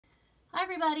Hi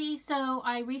everybody, so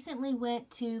I recently went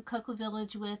to Cocoa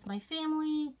Village with my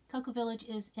family. Cocoa Village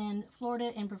is in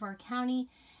Florida in Brevard County,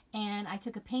 and I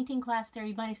took a painting class there.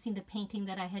 You might have seen the painting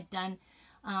that I had done,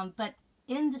 but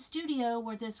in the studio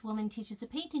where this woman teaches the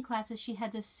painting classes, she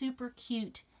had this super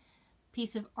cute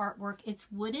piece of artwork.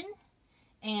 It's wooden,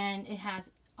 and it has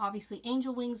obviously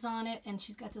angel wings on it, and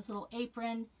she's got this little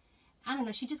apron. I don't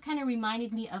know, she just kind of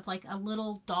reminded me of like a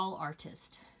little doll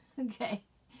artist. Okay.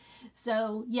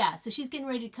 So yeah, so she's getting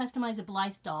ready to customize a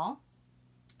Blythe doll.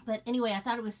 But anyway, I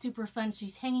thought it was super fun.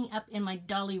 She's hanging up in my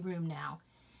dolly room now,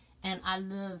 and I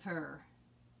love her.